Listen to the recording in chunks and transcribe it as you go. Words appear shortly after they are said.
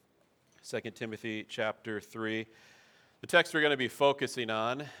2 Timothy chapter 3. The text we're going to be focusing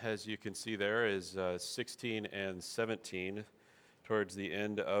on, as you can see there, is 16 and 17 towards the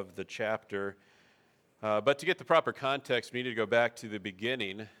end of the chapter. But to get the proper context, we need to go back to the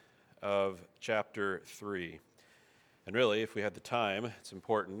beginning of chapter 3. And really, if we had the time, it's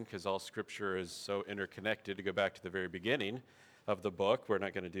important because all Scripture is so interconnected to go back to the very beginning of the book. We're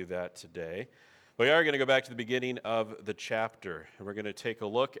not going to do that today. We are going to go back to the beginning of the chapter, and we're going to take a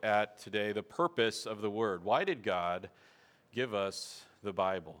look at today the purpose of the Word. Why did God give us the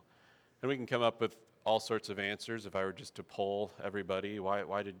Bible? And we can come up with all sorts of answers. If I were just to poll everybody,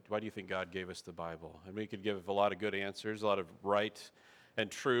 why do you think God gave us the Bible? And we could give a lot of good answers, a lot of right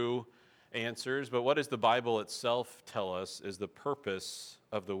and true answers. But what does the Bible itself tell us is the purpose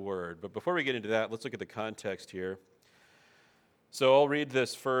of the Word? But before we get into that, let's look at the context here. So I'll read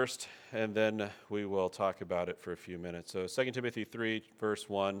this first, and then we will talk about it for a few minutes. So 2 Timothy 3, verse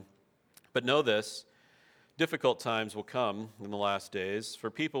 1. But know this, difficult times will come in the last days,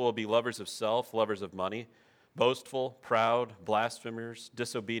 for people will be lovers of self, lovers of money, boastful, proud, blasphemers,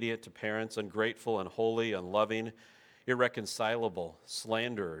 disobedient to parents, ungrateful, unholy, unloving, irreconcilable,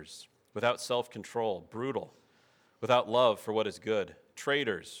 slanderers, without self-control, brutal, without love for what is good,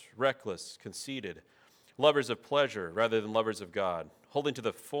 traitors, reckless, conceited, lovers of pleasure rather than lovers of God, holding to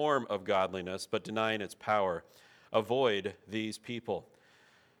the form of godliness but denying its power. Avoid these people.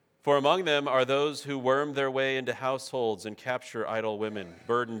 For among them are those who worm their way into households and capture idle women,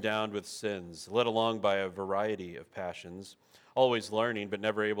 burdened down with sins, led along by a variety of passions, always learning but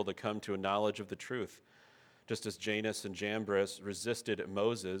never able to come to a knowledge of the truth. Just as Jannes and Jambres resisted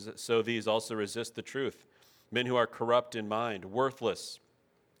Moses, so these also resist the truth. Men who are corrupt in mind, worthless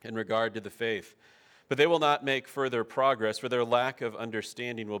in regard to the faith. But they will not make further progress, for their lack of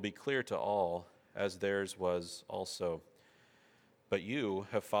understanding will be clear to all, as theirs was also. But you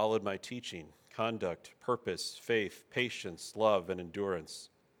have followed my teaching, conduct, purpose, faith, patience, love, and endurance,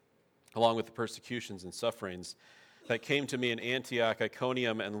 along with the persecutions and sufferings that came to me in Antioch,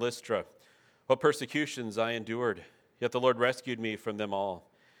 Iconium, and Lystra. What persecutions I endured, yet the Lord rescued me from them all.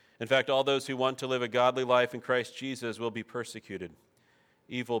 In fact, all those who want to live a godly life in Christ Jesus will be persecuted.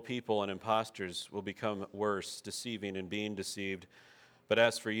 Evil people and impostors will become worse, deceiving and being deceived. But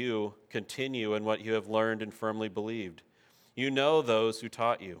as for you, continue in what you have learned and firmly believed. You know those who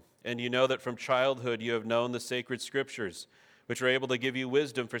taught you, and you know that from childhood you have known the sacred Scriptures, which are able to give you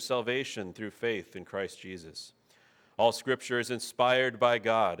wisdom for salvation through faith in Christ Jesus. All Scripture is inspired by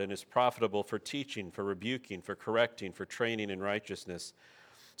God and is profitable for teaching, for rebuking, for correcting, for training in righteousness,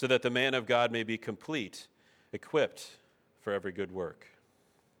 so that the man of God may be complete, equipped for every good work.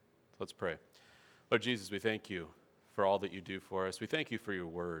 Let's pray. Lord Jesus, we thank you for all that you do for us. We thank you for your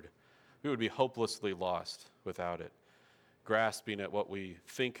word. We would be hopelessly lost without it, grasping at what we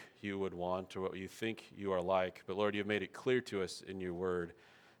think you would want or what you think you are like. But Lord, you've made it clear to us in your word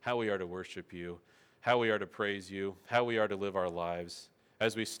how we are to worship you, how we are to praise you, how we are to live our lives.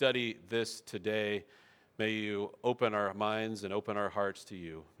 As we study this today, may you open our minds and open our hearts to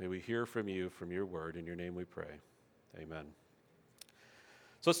you. May we hear from you, from your word. In your name we pray. Amen.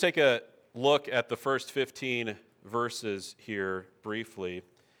 So let's take a look at the first 15 verses here briefly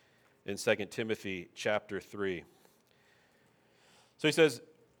in 2 Timothy chapter 3. So he says,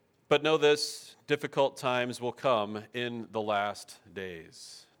 but know this, difficult times will come in the last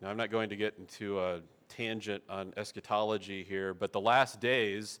days. Now, I'm not going to get into a tangent on eschatology here, but the last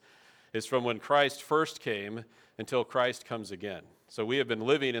days is from when Christ first came until Christ comes again. So we have been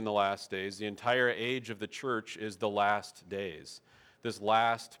living in the last days. The entire age of the church is the last days, this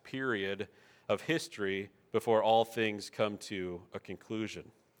last period of history before all things come to a conclusion.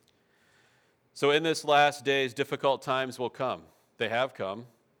 So in this last days, difficult times will come. They have come.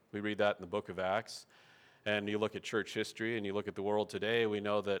 We read that in the book of Acts. And you look at church history and you look at the world today, we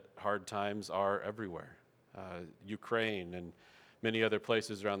know that hard times are everywhere. Ukraine and many other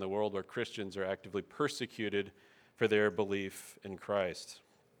places around the world where Christians are actively persecuted for their belief in Christ.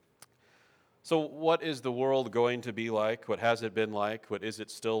 So what is the world going to be like? What has it been like? What is it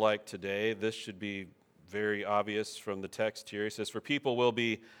still like today? This should be very obvious from the text here. He says, for people will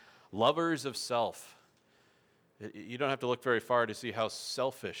be lovers of self. You don't have to look very far to see how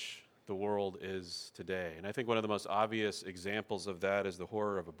selfish the world is today. And I think one of the most obvious examples of that is the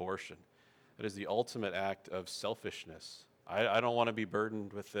horror of abortion. It is the ultimate act of selfishness. I don't want to be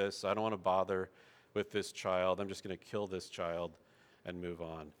burdened with this. I don't want to bother with this child. I'm just going to kill this child and move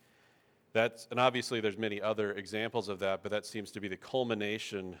on. And obviously there's many other examples of that, but that seems to be the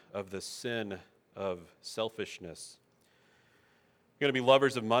culmination of the sin of selfishness. You're going to be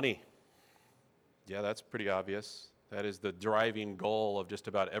lovers of money. Yeah, that's pretty obvious. That is the driving goal of just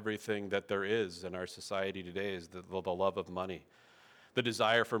about everything that there is in our society today, is the love of money. The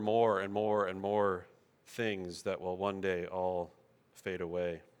desire for more and more and more things that will one day all fade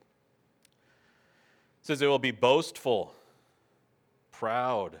away. It says they will be boastful,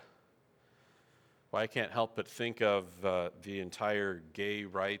 proud. Well, I can't help but think of the entire gay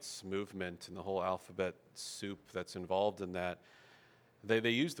rights movement and the whole alphabet soup that's involved in that. They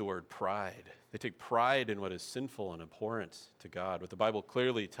use the word pride. They take pride in what is sinful and abhorrent to God. What the Bible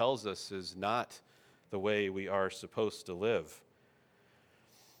clearly tells us is not the way we are supposed to live.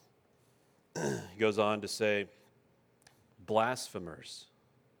 He goes on to say, blasphemers.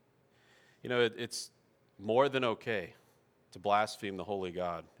 You know, it's more than okay to blaspheme the holy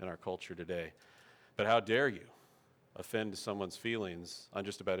God in our culture today. But how dare you offend someone's feelings on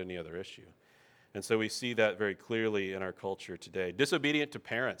just about any other issue? And so we see that very clearly in our culture today. Disobedient to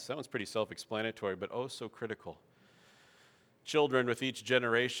parents. That one's pretty self-explanatory, but oh so critical. Children, with each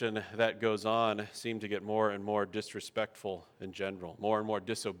generation that goes on, seem to get more and more disrespectful in general, more and more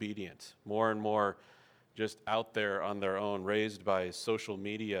disobedient, more and more just out there on their own, raised by social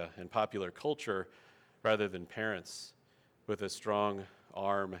media and popular culture rather than parents with a strong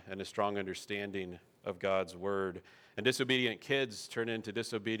arm and a strong understanding of God's word. And disobedient kids turn into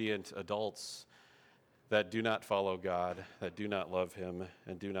disobedient adults that do not follow God, that do not love him,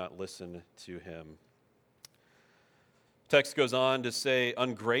 and do not listen to him. Text goes on to say,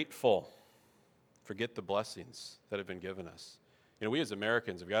 ungrateful. Forget the blessings that have been given us. You know, we as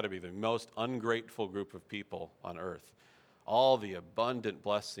Americans have got to be the most ungrateful group of people on earth. All the abundant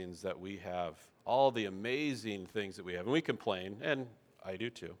blessings that we have, all the amazing things that we have. And we complain, and I do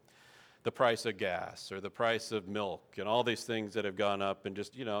too. The price of gas or the price of milk and all these things that have gone up and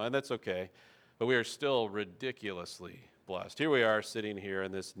just, and that's okay. But we are still ridiculously blessed. Here we are sitting here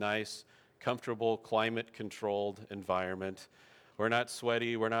in this nice, comfortable, climate-controlled environment. We're not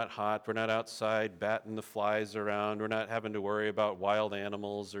sweaty, we're not hot, we're not outside batting the flies around, we're not having to worry about wild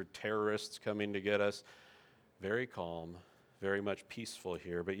animals or terrorists coming to get us. Very calm, very much peaceful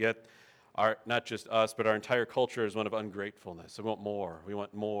here, but yet not just us, but our entire culture is one of ungratefulness. We want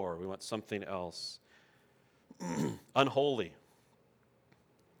more, we want something else. Unholy.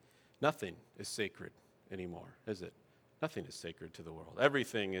 Nothing is sacred anymore, is it? Nothing is sacred to the world.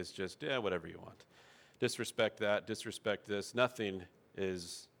 Everything is just, whatever you want. Disrespect that, disrespect this. Nothing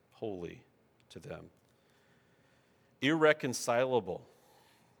is holy to them. Irreconcilable.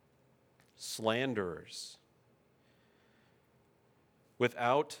 Slanderers.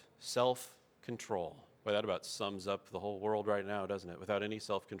 Without self-control. Boy, that about sums up the whole world right now, doesn't it? Without any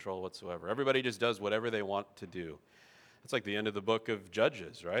self-control whatsoever. Everybody just does whatever they want to do. It's like the end of the book of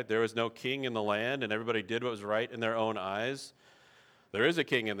Judges, right? There was no king in the land, and everybody did what was right in their own eyes. There is a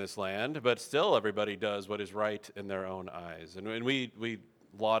king in this land, but still everybody does what is right in their own eyes. And we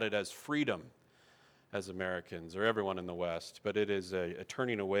laud it as freedom as Americans, or everyone in the West, but it is a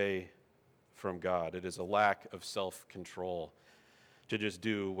turning away from God. It is a lack of self-control to just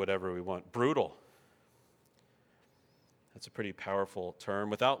do whatever we want. Brutal. That's a pretty powerful term.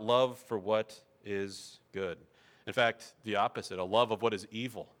 Without love for what is good. In fact, the opposite, a love of what is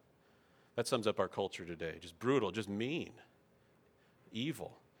evil. That sums up our culture today. Just brutal, just mean,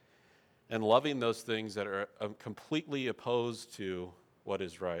 evil. And loving those things that are completely opposed to what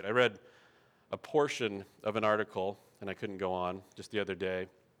is right. I read a portion of an article, and I couldn't go on, just the other day,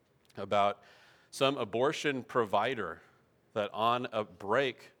 about some abortion provider that on a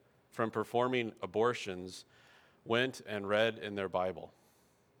break from performing abortions went and read in their Bible.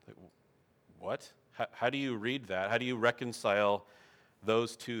 Like, what? How do you read that? How do you reconcile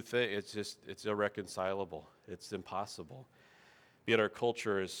those two things? It's irreconcilable. It's impossible. Yet our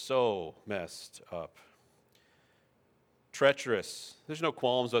culture is so messed up. Treacherous. There's no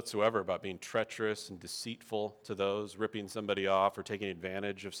qualms whatsoever about being treacherous and deceitful to those, ripping somebody off or taking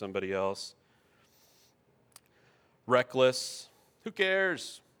advantage of somebody else. Reckless. Who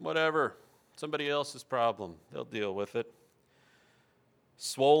cares? Whatever. Somebody else's problem. They'll deal with it.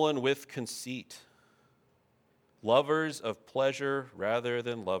 Swollen with conceit. Lovers of pleasure rather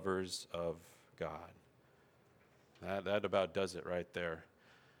than lovers of God. That about does it right there.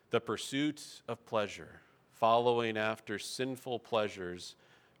 The pursuit of pleasure, following after sinful pleasures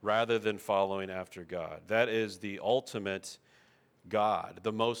rather than following after God. That is the ultimate God,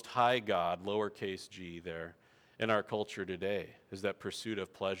 the most high God, lowercase g there, in our culture today, is that pursuit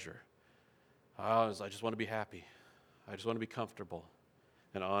of pleasure. I just want to be happy. I just want to be comfortable.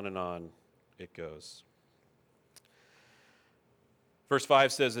 And on it goes. Verse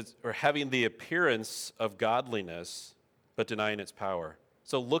 5 says, or having the appearance of godliness, but denying its power.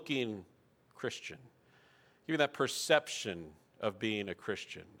 So looking Christian. Even that perception of being a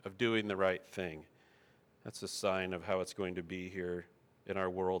Christian, of doing the right thing. That's a sign of how it's going to be here in our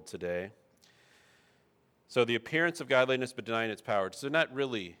world today. So the appearance of godliness but denying its power. So not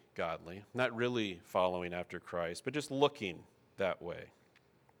really godly, not really following after Christ, but just looking that way.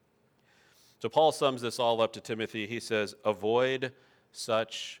 So Paul sums this all up to Timothy. He says, avoid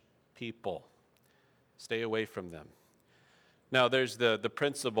such people. Stay away from them. Now, there's the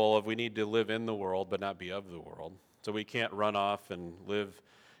principle of we need to live in the world but not be of the world. So we can't run off and live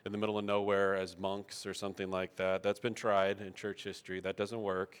in the middle of nowhere as monks or something like that. That's been tried in church history. That doesn't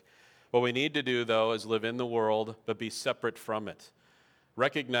work. What we need to do, though, is live in the world but be separate from it.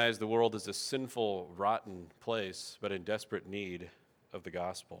 Recognize the world as a sinful, rotten place, but in desperate need of the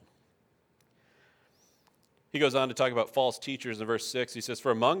gospel. He goes on to talk about false teachers in verse 6. He says,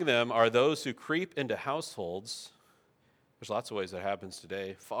 for among them are those who creep into households. There's lots of ways that happens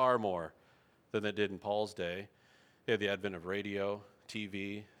today, far more than it did in Paul's day. You have the advent of radio,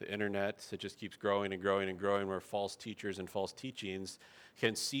 TV, the internet. It just keeps growing and growing and growing, where false teachers and false teachings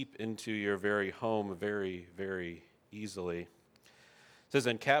can seep into your very home very, very easily. It says,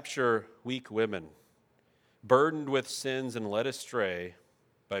 and capture weak women, burdened with sins and led astray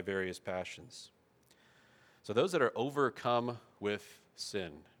by various passions. So those that are overcome with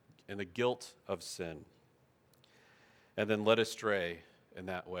sin and the guilt of sin, and then led astray in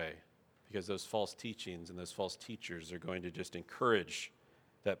that way, because those false teachings and those false teachers are going to just encourage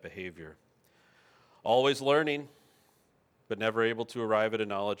that behavior. Always learning, but never able to arrive at a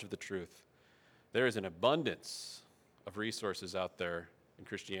knowledge of the truth. There is an abundance of resources out there in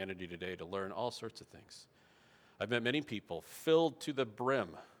Christianity today to learn all sorts of things. I've met many people filled to the brim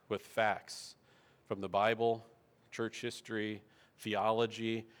with facts from the Bible, church history,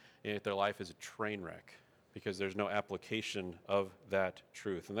 theology, and yet their life is a train wreck because there's no application of that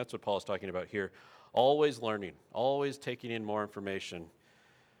truth. And that's what Paul is talking about here. Always learning, always taking in more information,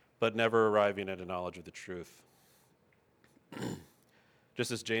 but never arriving at a knowledge of the truth.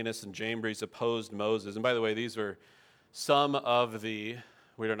 Just as Janus and Jambres opposed Moses, and by the way, these were some of the,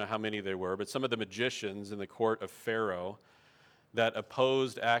 we don't know how many they were, but some of the magicians in the court of Pharaoh that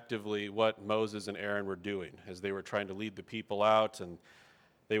opposed actively what Moses and Aaron were doing as they were trying to lead the people out, and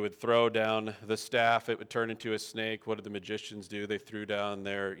they would throw down the staff, it would turn into a snake. What did the magicians do? They threw down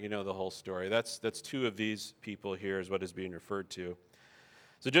their, you know the whole story. That's two of these people here is what is being referred to.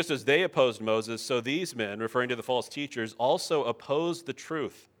 So just as they opposed Moses, so these men, referring to the false teachers, also opposed the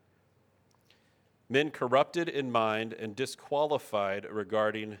truth. Men corrupted in mind and disqualified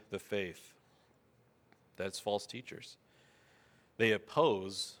regarding the faith. That's false teachers. They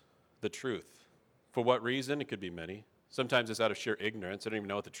oppose the truth. For what reason? It could be many. Sometimes it's out of sheer ignorance. They don't even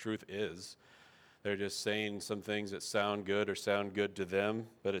know what the truth is. They're just saying some things that sound good or sound good to them,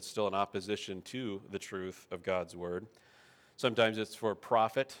 but it's still in opposition to the truth of God's word. Sometimes it's for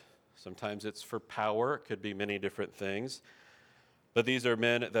profit. Sometimes it's for power. It could be many different things. But these are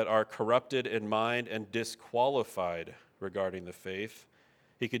men that are corrupted in mind and disqualified regarding the faith.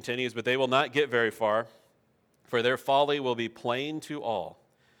 He continues, but they will not get very far, for their folly will be plain to all,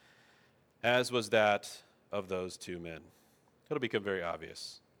 as was that of those two men. It'll become very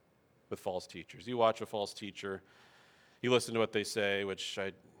obvious with false teachers. You watch a false teacher, you listen to what they say, which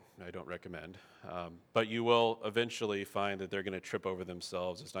I don't recommend, but you will eventually find that they're going to trip over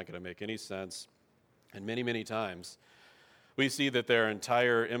themselves. It's not going to make any sense. And many, many times, we see that their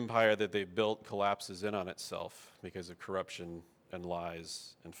entire empire that they've built collapses in on itself because of corruption and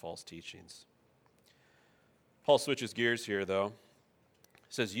lies and false teachings. Paul switches gears here, though.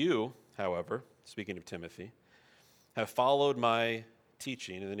 He says, you, however, speaking of Timothy, have followed my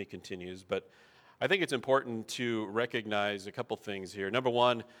teaching, and then he continues, but I think it's important to recognize a couple things here. Number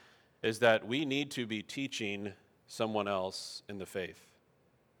one is that we need to be teaching someone else in the faith.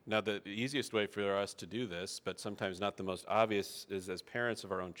 Now, the easiest way for us to do this, but sometimes not the most obvious, is as parents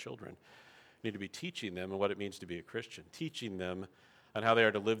of our own children. We need to be teaching them on what it means to be a Christian, teaching them on how they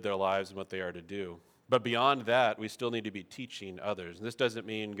are to live their lives and what they are to do. But beyond that, we still need to be teaching others. And this doesn't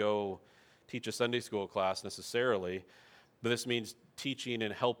mean go teach a Sunday school class necessarily, but this means teaching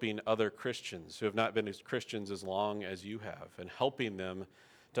and helping other Christians who have not been as Christians as long as you have, and helping them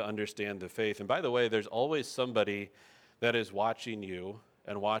to understand the faith. And by the way, there's always somebody that is watching you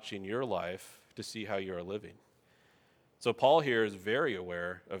and watching your life to see how you are living. So Paul here is very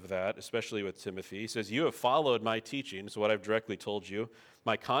aware of that, especially with Timothy. He says, you have followed my teaching, so what I've directly told you,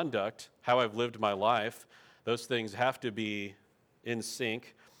 my conduct, how I've lived my life, those things have to be in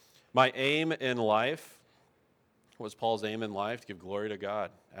sync. My aim in life, what was Paul's aim in life? To give glory to God.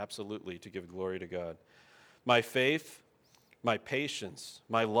 Absolutely, to give glory to God. My faith, my patience,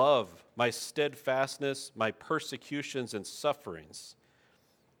 my love, my steadfastness, my persecutions and sufferings.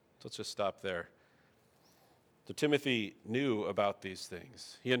 So let's just stop there. So Timothy knew about these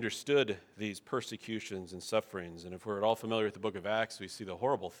things. He understood these persecutions and sufferings. And if we're at all familiar with the book of Acts, we see the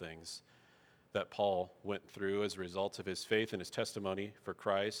horrible things that Paul went through as a result of his faith and his testimony for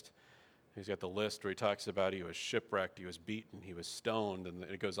Christ. He's got the list where he talks about he was shipwrecked, he was beaten, he was stoned, and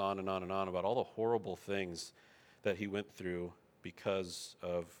it goes on and on and on about all the horrible things that he went through because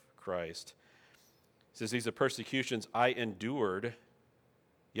of Christ. He says, these are persecutions I endured,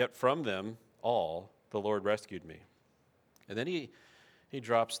 yet from them all the Lord rescued me. And then he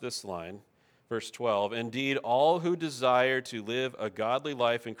drops this line, verse 12, indeed, all who desire to live a godly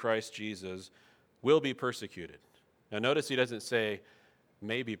life in Christ Jesus will be persecuted. Now notice he doesn't say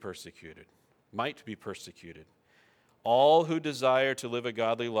may be persecuted, might be persecuted. All who desire to live a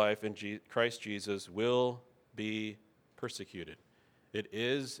godly life in Christ Jesus will be persecuted. It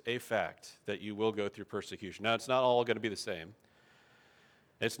is a fact that you will go through persecution. Now, it's not all going to be the same.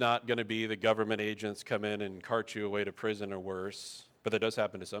 It's not going to be the government agents come in and cart you away to prison or worse, but that does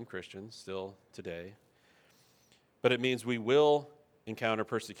happen to some Christians still today. But it means we will encounter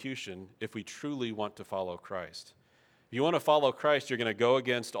persecution if we truly want to follow Christ. If you want to follow Christ, you're going to go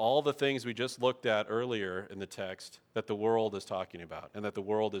against all the things we just looked at earlier in the text that the world is talking about and that the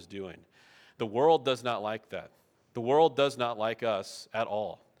world is doing. The world does not like that. The world does not like us at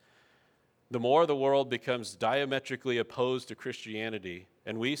all. The more the world becomes diametrically opposed to Christianity,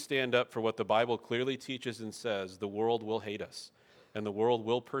 and we stand up for what the Bible clearly teaches and says, the world will hate us, and the world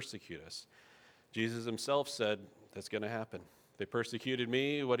will persecute us. Jesus himself said, that's going to happen. They persecuted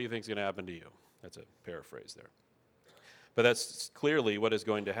me, what do you think is going to happen to you? That's a paraphrase there. But that's clearly what is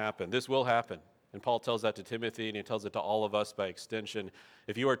going to happen. This will happen. And Paul tells that to Timothy, and he tells it to all of us by extension.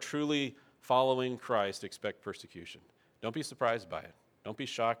 If you are truly following Christ, expect persecution. Don't be surprised by it. Don't be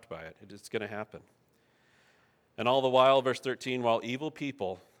shocked by it. It's going to happen. And all the while, verse 13, while evil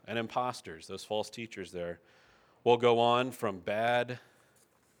people and imposters, those false teachers there, will go on from bad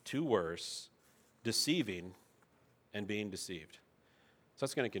to worse, deceiving and being deceived. So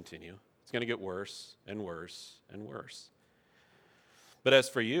that's going to continue. It's going to get worse and worse and worse. But as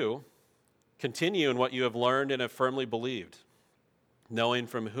for you, continue in what you have learned and have firmly believed, knowing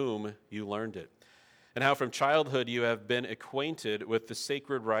from whom you learned it, and how from childhood you have been acquainted with the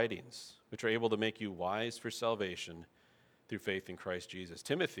sacred writings, which are able to make you wise for salvation through faith in Christ Jesus.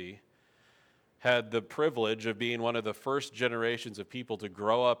 Timothy had the privilege of being one of the first generations of people to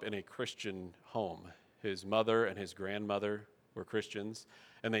grow up in a Christian home. His mother and his grandmother were Christians,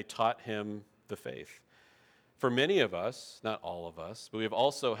 and they taught him the faith. For many of us, not all of us, but we've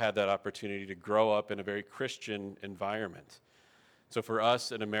also had that opportunity to grow up in a very Christian environment. So for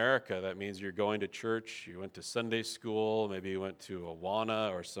us in America, that means you're going to church, you went to Sunday school, maybe you went to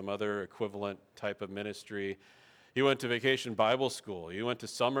Awana or some other equivalent type of ministry. You went to vacation Bible school, you went to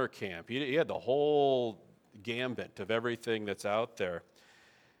summer camp. You had the whole gambit of everything that's out there.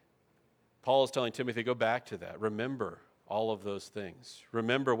 Paul is telling Timothy, go back to that. Remember all of those things.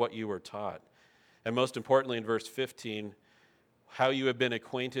 Remember what you were taught. And most importantly, in verse 15, how you have been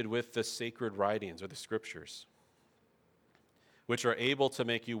acquainted with the sacred writings or the scriptures, which are able to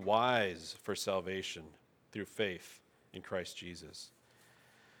make you wise for salvation through faith in Christ Jesus.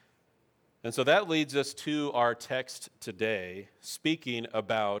 And so that leads us to our text today, speaking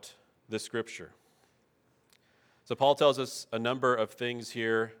about the Scripture. So Paul tells us a number of things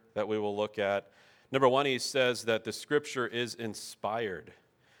here that we will look at. Number one, he says that the Scripture is inspired.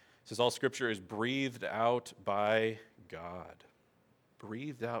 He says all Scripture is breathed out by God.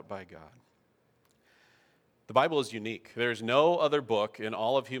 Breathed out by God. The Bible is unique. There's no other book in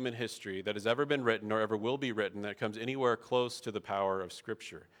all of human history that has ever been written or ever will be written that comes anywhere close to the power of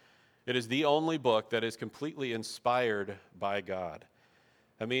Scripture. It is the only book that is completely inspired by God.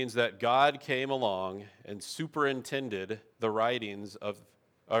 That means that God came along and superintended the writings of,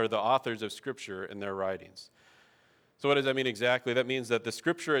 or the authors of Scripture in their writings. So what does that mean exactly? That means that the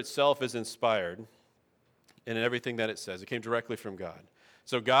Scripture itself is inspired in everything that it says. It came directly from God.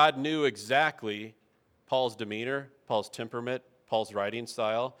 So God knew exactly Paul's demeanor, Paul's temperament, Paul's writing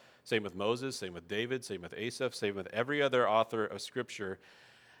style. Same with Moses, same with David, same with Asaph, same with every other author of Scripture.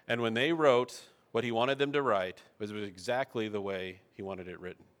 And when they wrote what he wanted them to write, it was exactly the way he wanted it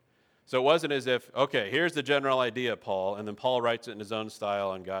written. So it wasn't as if, okay, here's the general idea, Paul, and then Paul writes it in his own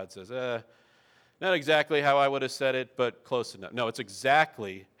style, and God says, not exactly how I would have said it, but close enough. No, it's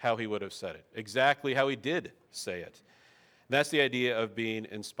exactly how he would have said it, exactly how he did say it. And that's the idea of being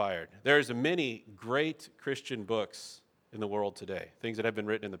inspired. There's many great Christian books in the world today, things that have been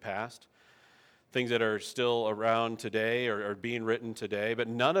written in the past. things that are still around today or being written today, but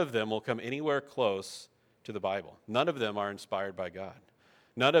none of them will come anywhere close to the Bible. None of them are inspired by God.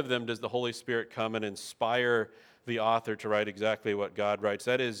 None of them does the Holy Spirit come and inspire the author to write exactly what God writes.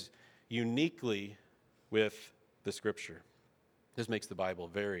 That is uniquely with the Scripture. This makes the Bible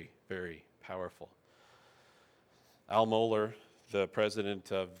very, very powerful. Al Mohler, the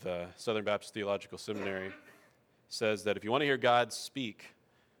president of the Southern Baptist Theological Seminary, says that if you want to hear God speak,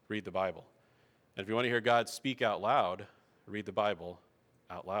 read the Bible. And if you want to hear God speak out loud, read the Bible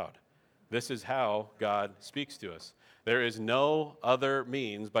out loud. This is how God speaks to us. There is no other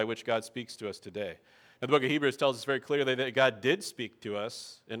means by which God speaks to us today. And the book of Hebrews tells us very clearly that God did speak to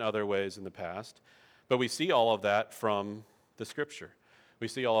us in other ways in the past, but we see all of that from the Scripture. We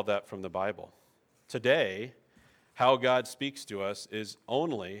see all of that from the Bible. Today, how God speaks to us is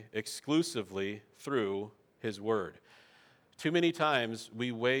only, exclusively through His Word. Too many times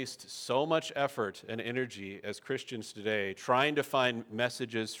we waste so much effort and energy as Christians today trying to find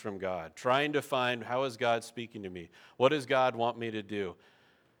messages from God, trying to find how is God speaking to me? What does God want me to do?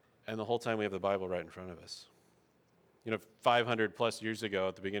 And the whole time we have the Bible right in front of us. 500 plus years ago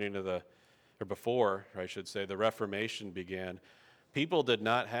at the beginning of before, I should say, the Reformation began, people did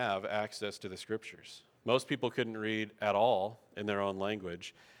not have access to the Scriptures. Most people couldn't read at all in their own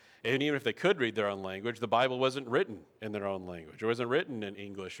language. And even if they could read their own language, the Bible wasn't written in their own language. It wasn't written in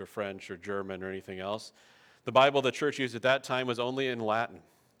English or French or German or anything else. The Bible the church used at that time was only in Latin.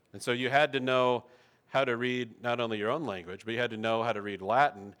 And so you had to know how to read not only your own language, but you had to know how to read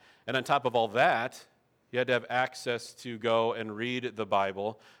Latin. And on top of all that, you had to have access to go and read the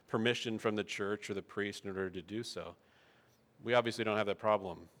Bible, permission from the church or the priest in order to do so. We obviously don't have that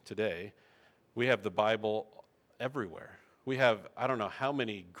problem today. We have the Bible everywhere. We have, I don't know how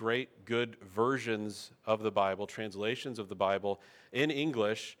many great, good versions of the Bible, translations of the Bible in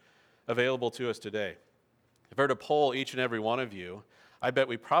English available to us today. If I were to poll each and every one of you, I bet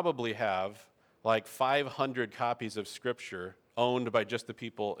we probably have like 500 copies of Scripture owned by just the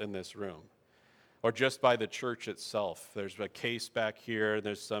people in this room, or just by the church itself. There's a case back here, and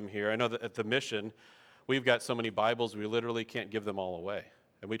there's some here. I know that at the mission, we've got so many Bibles, we literally can't give them all away.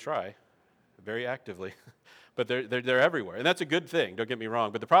 And we try very actively. But they're everywhere. And that's a good thing, don't get me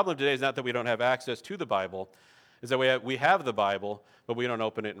wrong. But the problem today is not that we don't have access to the Bible, is that we have the Bible, but we don't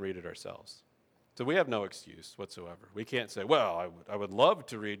open it and read it ourselves. So we have no excuse whatsoever. We can't say, well, I would love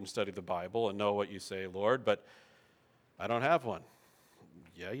to read and study the Bible and know what you say, Lord, but I don't have one.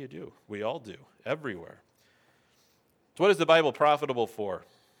 Yeah, you do. We all do, everywhere. So what is the Bible profitable for?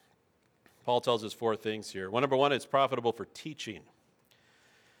 Paul tells us 4 things here. Well, number 1, it's profitable for teaching.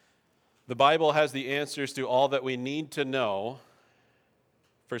 The Bible has the answers to all that we need to know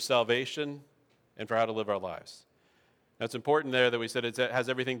for salvation and for how to live our lives. Now, it's important there that we said it has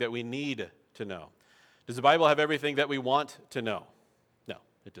everything that we need to know. Does the Bible have everything that we want to know? No,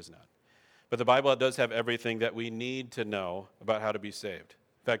 it does not. But the Bible does have everything that we need to know about how to be saved.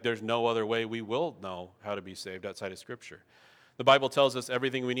 In fact, there's no other way we will know how to be saved outside of Scripture. The Bible tells us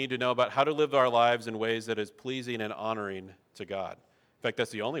everything we need to know about how to live our lives in ways that is pleasing and honoring to God. In fact,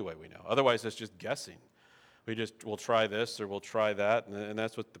 that's the only way we know. Otherwise, it's just guessing. We'll try this or we'll try that, and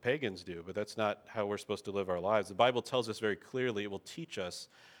that's what the pagans do, but that's not how we're supposed to live our lives. The Bible tells us very clearly, it will teach us,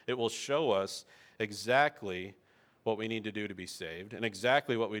 it will show us exactly what we need to do to be saved, and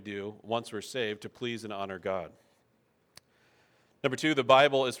exactly what we do once we're saved to please and honor God. Number 2, the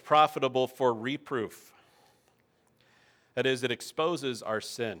Bible is profitable for reproof. That is, it exposes our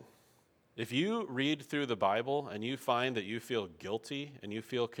sin. If you read through the Bible and you find that you feel guilty and you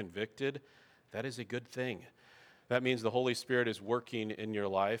feel convicted, that is a good thing. That means the Holy Spirit is working in your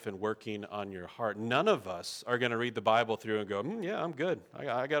life and working on your heart. None of us are going to read the Bible through and go, yeah, I'm good.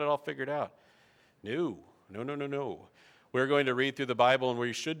 I got it all figured out. No. We're going to read through the Bible and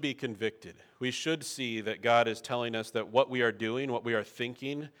we should be convicted. We should see that God is telling us that what we are doing, what we are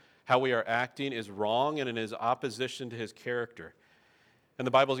thinking, how we are acting is wrong and in his opposition to his character. And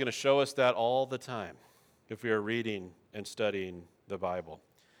the Bible is going to show us that all the time if we are reading and studying the Bible.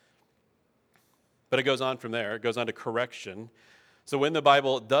 But it goes on from there. It goes on to correction. So when the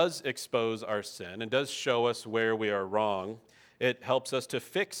Bible does expose our sin and does show us where we are wrong, it helps us to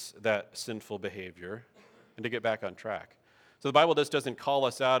fix that sinful behavior and to get back on track. So the Bible just doesn't call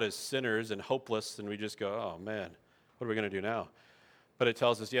us out as sinners and hopeless and we just go, oh man, what are we going to do now? But it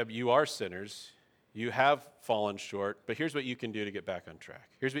tells us, yeah, you are sinners. You have fallen short, but here's what you can do to get back on track.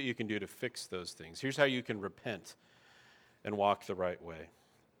 Here's what you can do to fix those things. Here's how you can repent and walk the right way.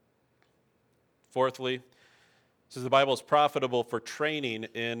 Fourthly, it says the Bible is profitable for training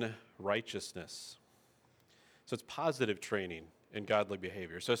in righteousness. So it's positive training in godly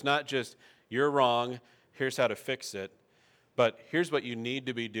behavior. So it's not just you're wrong, here's how to fix it, but here's what you need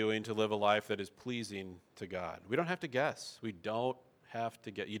to be doing to live a life that is pleasing to God. We don't have to guess. You don't have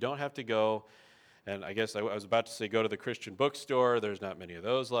to go, and I guess I was about to say go to the Christian bookstore. There's not many of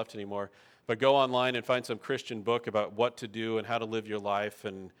those left anymore. But go online and find some Christian book about what to do and how to live your life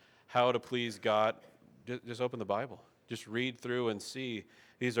and how to please God. Just open the Bible. Just read through and see.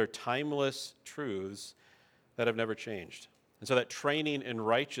 These are timeless truths that have never changed. And so that training in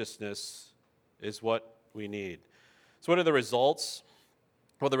righteousness is what we need. So what are the results?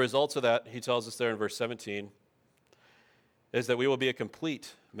 Well, the results of that, he tells us there in verse 17, is that we will be a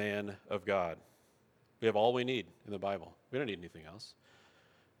complete man of God. We have all we need in the Bible. We don't need anything else.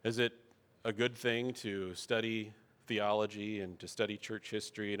 Is it a good thing to study theology and to study church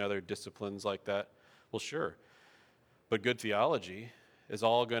history and other disciplines like that? Well, sure. But good theology is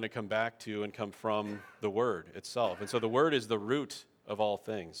all going to come back to and come from the Word itself. And so the Word is the root of all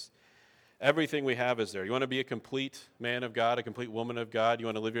things. Everything we have is there. You want to be a complete man of God, a complete woman of God? You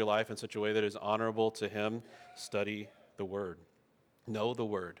want to live your life in such a way that is honorable to Him? Study the Word. Know the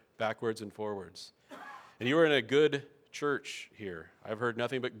Word, backwards and forwards. And you are in a good church here. I've heard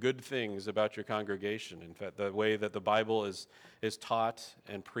nothing but good things about your congregation. In fact, the way that the Bible is taught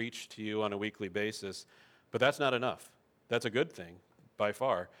and preached to you on a weekly basis. But that's not enough. That's a good thing, by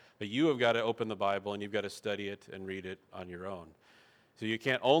far. But you have got to open the Bible and you've got to study it and read it on your own. So you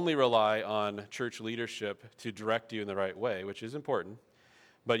can't only rely on church leadership to direct you in the right way, which is important,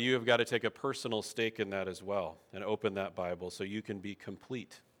 but you have got to take a personal stake in that as well and open that Bible so you can be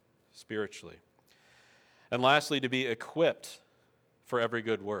complete spiritually. And lastly, to be equipped for every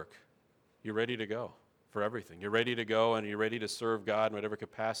good work. You're ready to go for everything. You're ready to go and you're ready to serve God in whatever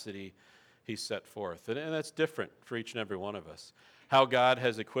capacity He's set forth. And that's different for each and every one of us. How God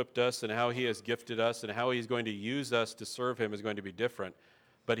has equipped us and how He has gifted us and how He's going to use us to serve Him is going to be different,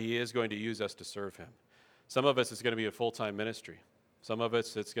 but He is going to use us to serve Him. Some of us, it's going to be a full-time ministry. Some of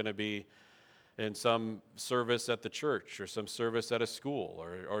us, it's going to be in some service at the church or some service at a school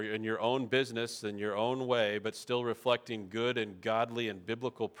or in your own business in your own way, but still reflecting good and godly and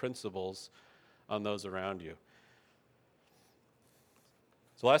biblical principles on those around you.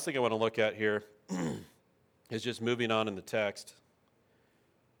 So the last thing I want to look at here is just moving on in the text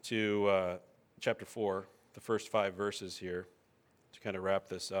to chapter 4, the first 5 verses here, to kind of wrap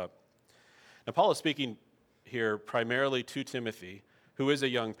this up. Now, Paul is speaking here primarily to Timothy, who is a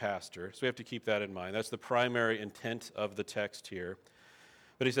young pastor, so we have to keep that in mind. That's the primary intent of the text here.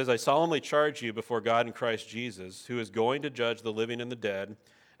 But he says, I solemnly charge you before God and Christ Jesus, who is going to judge the living and the dead,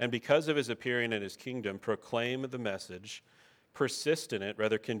 and because of His appearing in His kingdom, proclaim the message, persist in it,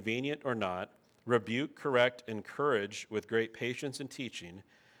 whether convenient or not, rebuke, correct, encourage with great patience and teaching,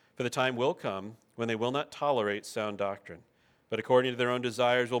 for the time will come when they will not tolerate sound doctrine, but according to their own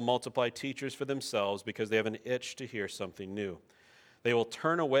desires will multiply teachers for themselves because they have an itch to hear something new. They will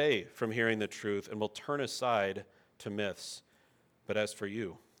turn away from hearing the truth and will turn aside to myths. But as for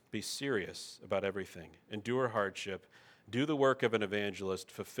you, be serious about everything. Endure hardship. Do the work of an evangelist.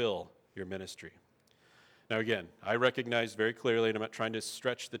 Fulfill your ministry. Now again, I recognize very clearly, and I'm not trying to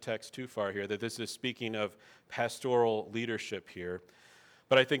stretch the text too far here, that this is speaking of pastoral leadership here.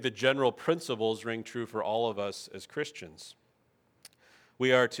 But I think the general principles ring true for all of us as Christians.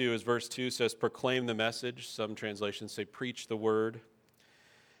 We are to, as verse 2 says, proclaim the message. Some translations say preach the word.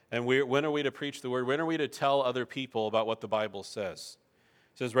 And when are we to preach the word? When are we to tell other people about what the Bible says?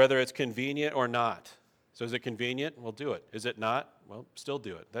 It says whether it's convenient or not. So is it convenient? Well, do it. Is it not? Well, still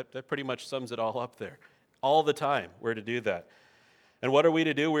do it. That pretty much sums it all up there. All the time we're to do that. And what are we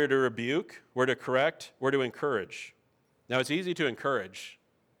to do? We're to rebuke, we're to correct, we're to encourage. Now, it's easy to encourage,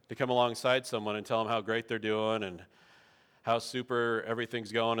 to come alongside someone and tell them how great they're doing and how super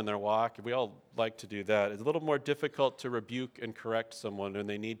everything's going in their walk. We all like to do that. It's a little more difficult to rebuke and correct someone when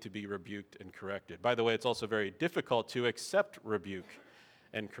they need to be rebuked and corrected. By the way, it's also very difficult to accept rebuke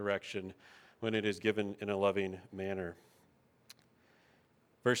and correction when it is given in a loving manner.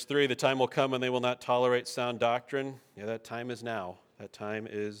 Verse 3, the time will come when they will not tolerate sound doctrine. Yeah, that time is now. That time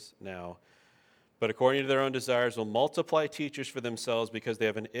is now. But according to their own desires will multiply teachers for themselves because they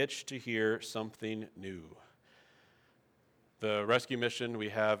have an itch to hear something new. The rescue mission, we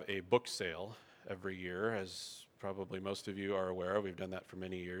have a book sale every year, as probably most of you are aware of. We've done that for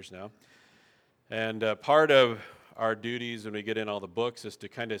many years now. And part of our duties when we get in all the books is to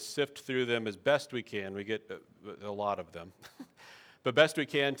kind of sift through them as best we can. We get a lot of them. But best we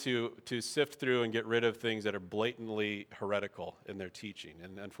can to sift through and get rid of things that are blatantly heretical in their teaching.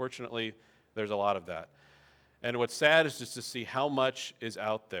 And unfortunately, there's a lot of that. And what's sad is just to see how much is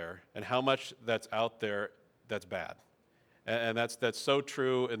out there and how much that's out there that's bad. And that's so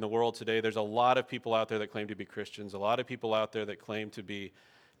true in the world today. There's a lot of people out there that claim to be Christians, a lot of people out there that claim to be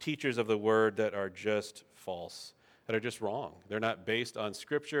teachers of the word that are just false, that are just wrong. They're not based on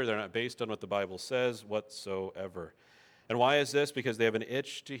Scripture. They're not based on what the Bible says whatsoever. And why is this? Because they have an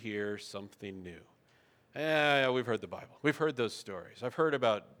itch to hear something new. We've heard the Bible. We've heard those stories. I've heard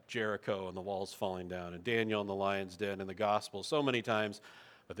about Jericho and the walls falling down and Daniel and the lion's den and the gospel so many times.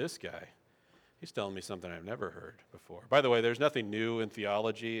 But this guy, he's telling me something I've never heard before. By the way, there's nothing new in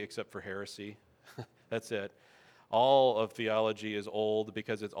theology except for heresy. That's it. All of theology is old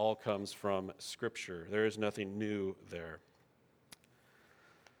because it all comes from Scripture. There is nothing new there.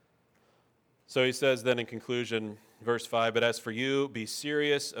 So he says then in conclusion, verse 5, "But as for you, be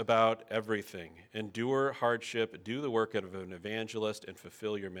serious about everything. Endure hardship, do the work of an evangelist, and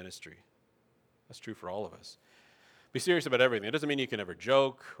fulfill your ministry." That's true for all of us. Be serious about everything. It doesn't mean you can never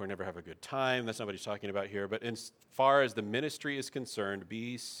joke or never have a good time. That's not what he's talking about here. But as far as the ministry is concerned,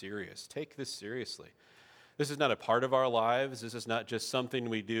 be serious. Take this seriously. This is not a part of our lives. This is not just something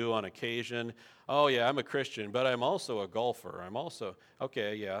we do on occasion. Oh, yeah, I'm a Christian, but I'm also a golfer. I'm also,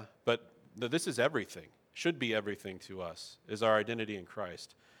 okay, yeah. But this is everything, should be everything to us, is our identity in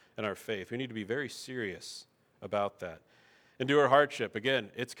Christ and our faith. We need to be very serious about that. Endure hardship.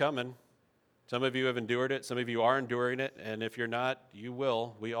 Again, it's coming. Some of you have endured it. Some of you are enduring it. And if you're not, you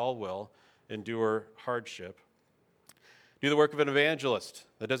will. We all will endure hardship. Do the work of an evangelist.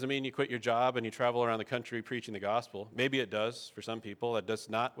 That doesn't mean you quit your job and you travel around the country preaching the gospel. Maybe it does for some people. That's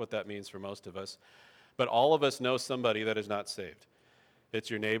not what that means for most of us. But all of us know somebody that is not saved. It's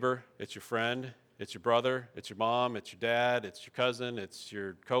your neighbor, it's your friend, it's your brother, it's your mom, it's your dad, it's your cousin, it's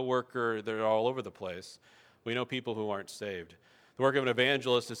your coworker. They're all over the place. We know people who aren't saved. The work of an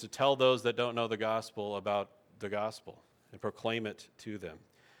evangelist is to tell those that don't know the gospel about the gospel and proclaim it to them.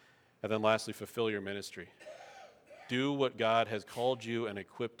 And then lastly, fulfill your ministry. Do what God has called you and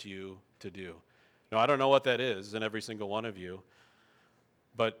equipped you to do. Now, I don't know what that is in every single one of you,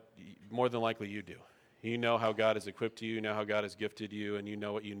 but more than likely you do. You know how God has equipped you, you know how God has gifted you, and you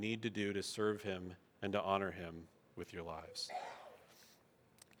know what you need to do to serve Him and to honor Him with your lives.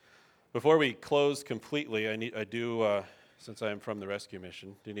 Before we close completely, since I am from the rescue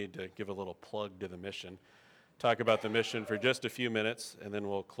mission, do need to give a little plug to the mission. Talk about the mission for just a few minutes, and then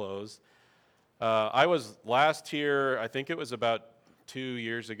we'll close. I was last here, I think it was about 2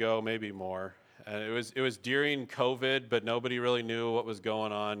 years ago, maybe more. And it was during COVID, but nobody really knew what was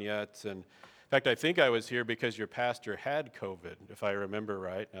going on yet. And in fact, I think I was here because your pastor had COVID, if I remember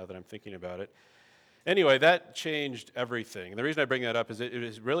right, now that I'm thinking about it. Anyway, that changed everything. And the reason I bring that up is it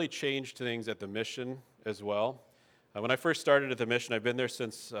has really changed things at the mission as well. When I first started at the mission, I've been there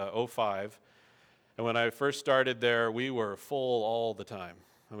since 2005. And when I first started there, we were full all the time.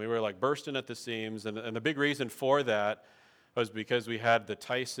 And we were like bursting at the seams. And the big reason for that was because we had the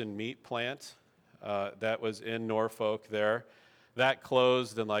Tyson meat plant that was in Norfolk there. That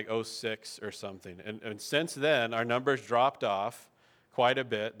closed in like 2006 or something. And since then, our numbers dropped off quite a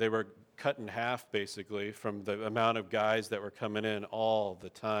bit. They were cut in half, basically, from the amount of guys that were coming in all the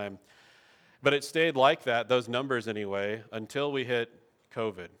time. But it stayed like that, those numbers anyway, until we hit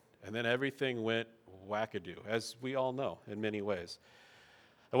COVID. And then everything went wackadoo, as we all know in many ways.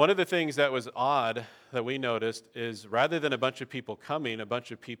 And one of the things that was odd that we noticed is rather than a bunch of people coming, a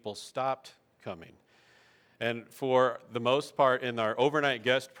bunch of people stopped coming. And for the most part in our overnight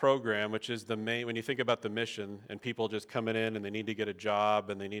guest program, which is the main, when you think about the mission and people just coming in and they need to get a job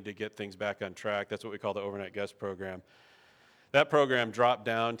and they need to get things back on track, that's what we call the overnight guest program. That program dropped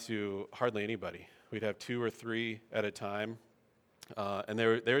down to hardly anybody. We'd have 2 or 3 at a time. And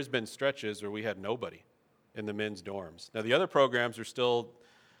there's been stretches where we had nobody in the men's dorms. Now the other programs are still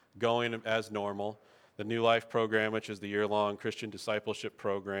going as normal. The New Life program, which is the year-long Christian discipleship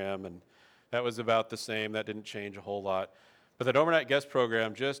program, and that was about the same. That didn't change a whole lot. But that overnight guest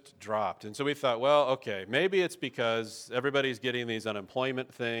program just dropped. And so we thought, well, okay, maybe it's because everybody's getting these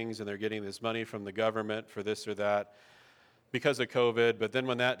unemployment things and they're getting this money from the government for this or that because of COVID. But then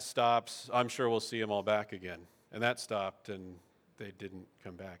when that stops, I'm sure we'll see them all back again. And that stopped and they didn't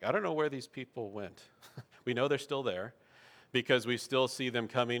come back. I don't know where these people went. We know they're still there because we still see them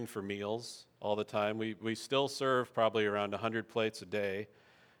coming for meals all the time. We still serve probably around 100 plates a day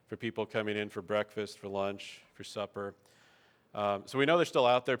for people coming in for breakfast, for lunch, for supper. So we know they're still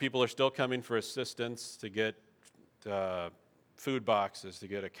out there. People are still coming for assistance to get food boxes, to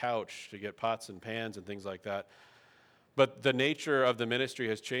get a couch, to get pots and pans and things like that. But the nature of the ministry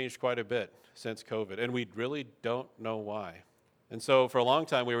has changed quite a bit since COVID, and we really don't know why. And so for a long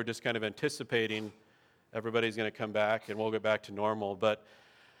time, we were just kind of anticipating everybody's going to come back and we'll get back to normal. But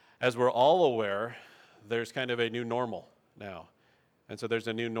as we're all aware, there's kind of a new normal now. And so there's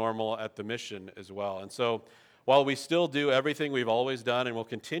a new normal at the mission as well. And so while we still do everything we've always done and will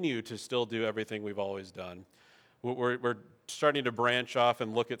continue to still do everything we've always done, we're starting to branch off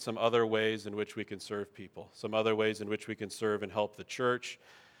and look at some other ways in which we can serve people, some other ways in which we can serve and help the church.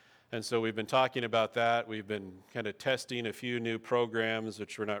 And so we've been talking about that. We've been kind of testing a few new programs,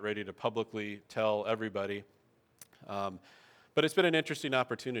 which we're not ready to publicly tell everybody. But it's been an interesting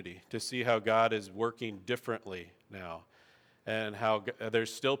opportunity to see how God is working differently now, and how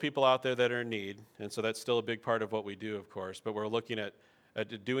there's still people out there that are in need. And so that's still a big part of what we do, of course. But we're looking at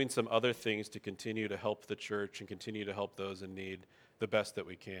doing some other things to continue to help the church and continue to help those in need the best that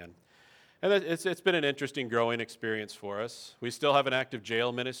we can. And it's been an interesting growing experience for us. We still have an active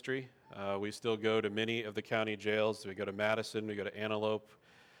jail ministry. We still go to many of the county jails. We go to Madison, we go to Antelope.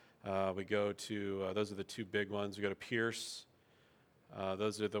 We go to, those are the two big ones. We go to Pierce.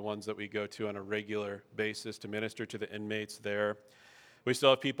 Those are the ones that we go to on a regular basis to minister to the inmates there. We still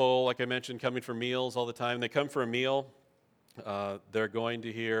have people, like I mentioned, coming for meals all the time. They come for a meal. They're going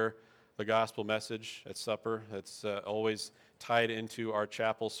to hear the gospel message at supper. That's always tied into our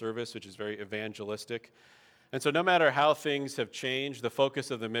chapel service, which is very evangelistic. And so no matter how things have changed, the focus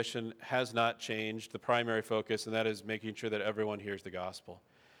of the mission has not changed, the primary focus, and that is making sure that everyone hears the gospel.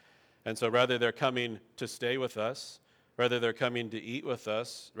 And so whether they're coming to stay with us, whether they're coming to eat with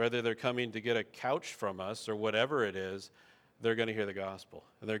us, whether they're coming to get a couch from us, or whatever it is, they're going to hear the gospel,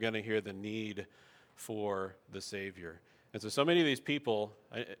 and they're going to hear the need for the Savior. And so many of these people,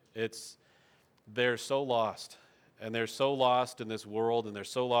 they're so lost, and they're so lost in this world, and they're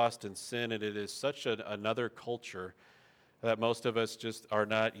so lost in sin, and it is such another culture that most of us just are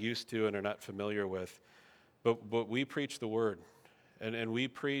not used to and are not familiar with. But we preach the word, and we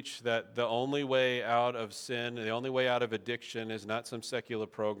preach that the only way out of sin, the only way out of addiction is not some secular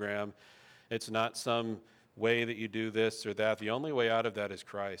program. It's not some way that you do this or that. The only way out of that is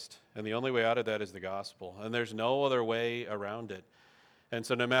Christ, and the only way out of that is the gospel, and there's no other way around it. And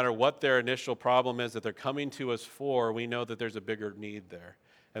so no matter what their initial problem is that they're coming to us for, we know that there's a bigger need there,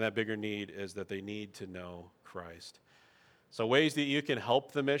 and that bigger need is that they need to know Christ. So ways that you can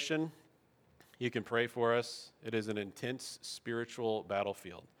help the mission: you can pray for us. It is an intense spiritual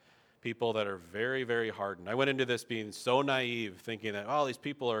battlefield. People that are very, very hardened. I went into this being so naive, thinking that, these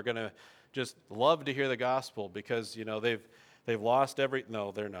people are going to just love to hear the gospel because, they've lost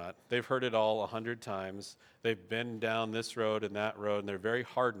no, they're not. They've heard it all 100 times. They've been down this road and that road, and they're very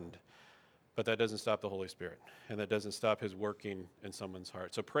hardened. But that doesn't stop the Holy Spirit, and that doesn't stop his working in someone's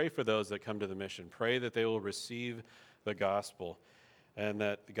heart. So pray for those that come to the mission. Pray that they will receive the gospel, and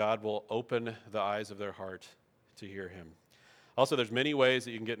that God will open the eyes of their heart to hear him. Also, there's many ways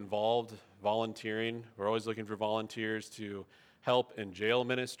that you can get involved. Volunteering. We're always looking for volunteers to help in jail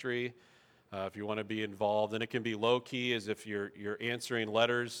ministry. If you want to be involved, and it can be low-key, as if you're answering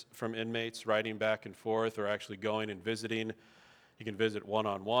letters from inmates, writing back and forth, or actually going and visiting. You can visit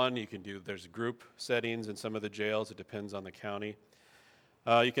one-on-one. There's group settings in some of the jails. It depends on the county.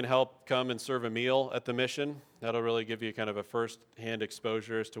 You can help come and serve a meal at the mission. That'll really give you kind of a first-hand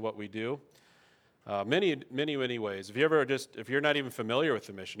exposure as to what we do. Many, many, many ways. If you're not even familiar with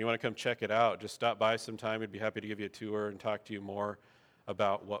the mission, you want to come check it out, just stop by sometime. We'd be happy to give you a tour and talk to you more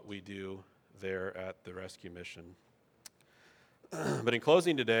about what we do there at the rescue mission. But in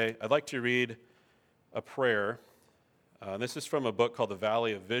closing today, I'd like to read a prayer. This is from a book called The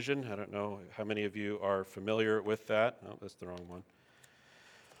Valley of Vision. I don't know how many of you are familiar with that. Oh, that's the wrong one.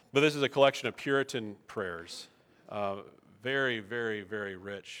 But this is a collection of Puritan prayers. Very, very, very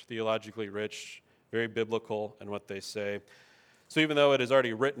rich, theologically rich, very biblical in what they say. So even though it is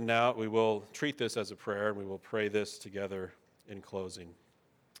already written out, we will treat this as a prayer, and we will pray this together in closing.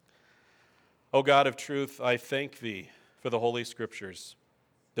 O God of truth, I thank thee for the Holy Scriptures,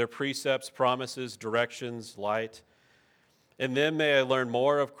 their precepts, promises, directions, light. In them may I learn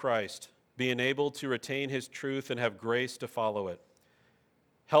more of Christ, be enabled to retain his truth and have grace to follow it.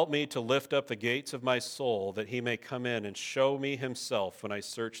 Help me to lift up the gates of my soul, that he may come in and show me himself when I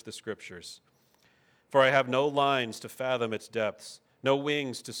search the Scriptures. For I have no lines to fathom its depths, no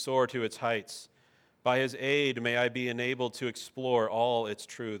wings to soar to its heights. By his aid may I be enabled to explore all its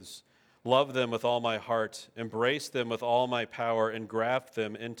truths, love them with all my heart, embrace them with all my power, and graft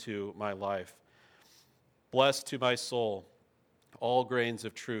them into my life. Bless to my soul all grains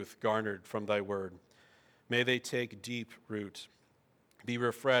of truth garnered from thy word. May they take deep root, be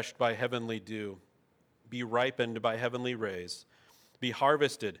refreshed by heavenly dew, be ripened by heavenly rays, be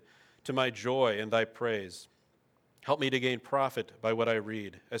harvested to my joy and thy praise. Help me to gain profit by what I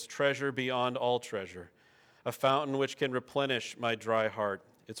read, as treasure beyond all treasure, a fountain which can replenish my dry heart,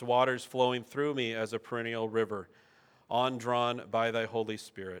 its waters flowing through me as a perennial river. on drawn by thy Holy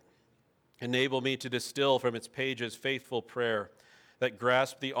Spirit. Enable me to distill from its pages faithful prayer that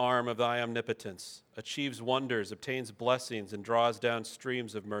grasps the arm of thy omnipotence, achieves wonders, obtains blessings, and draws down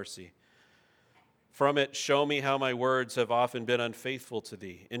streams of mercy. From it, show me how my words have often been unfaithful to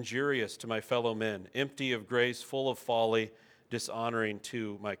thee, injurious to my fellow men, empty of grace, full of folly, dishonoring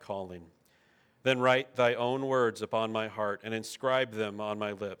to my calling. Then write thy own words upon my heart and inscribe them on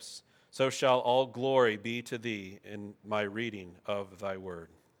my lips. So shall all glory be to thee in my reading of thy word.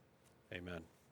 Amen.